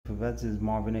Vets. This is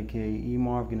Marvin, aka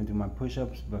eMarv. Gonna do my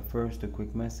push-ups, but first a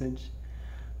quick message.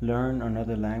 Learn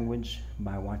another language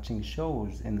by watching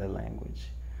shows in the language.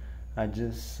 I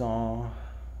just saw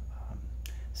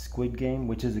Squid Game,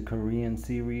 which is a Korean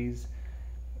series,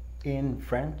 in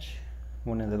French,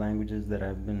 one of the languages that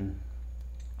I've been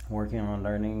working on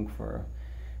learning for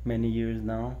many years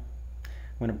now.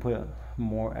 I'm going to put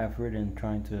more effort in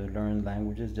trying to learn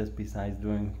languages just besides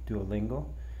doing Duolingo.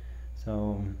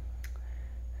 So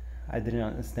I didn't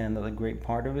understand a great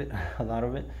part of it, a lot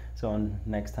of it. So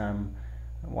next time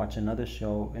watch another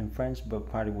show in French, but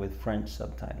probably with French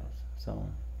subtitles. So,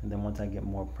 and then once I get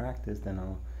more practice, then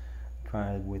I'll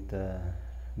try with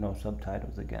no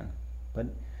subtitles again. But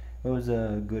it was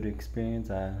a good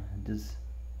experience. I just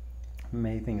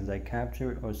many things I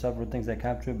captured, or several things I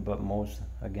captured, but most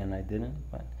again I didn't.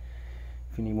 But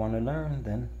if you want to learn,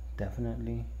 then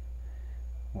definitely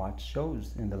watch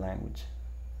shows in the language.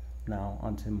 Now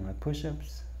onto my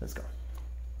push-ups. Let's go.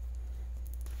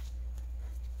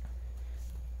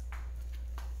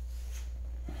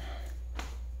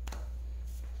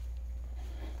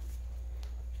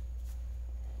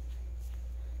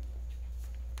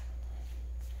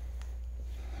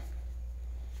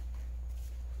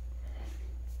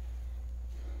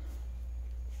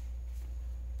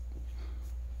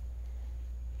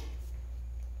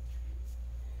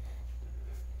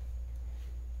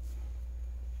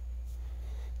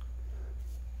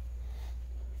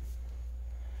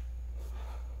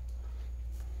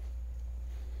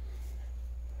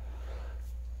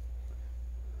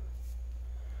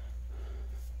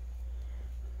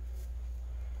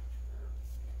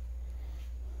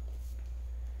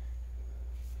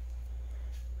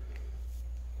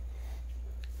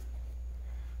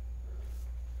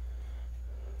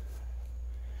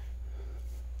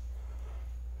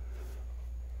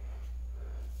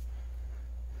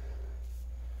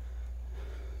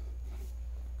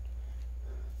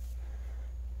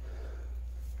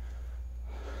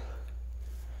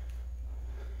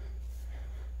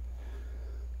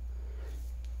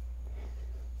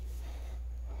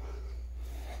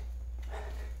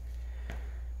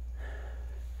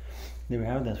 There we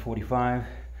have it, that's 45.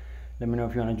 Let me know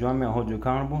if you want to join me. I'll hold you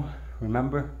accountable.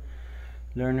 Remember,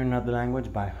 learn another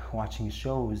language by watching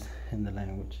shows in the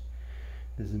language.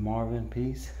 This is Marvin.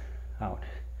 Peace out.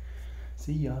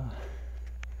 See ya.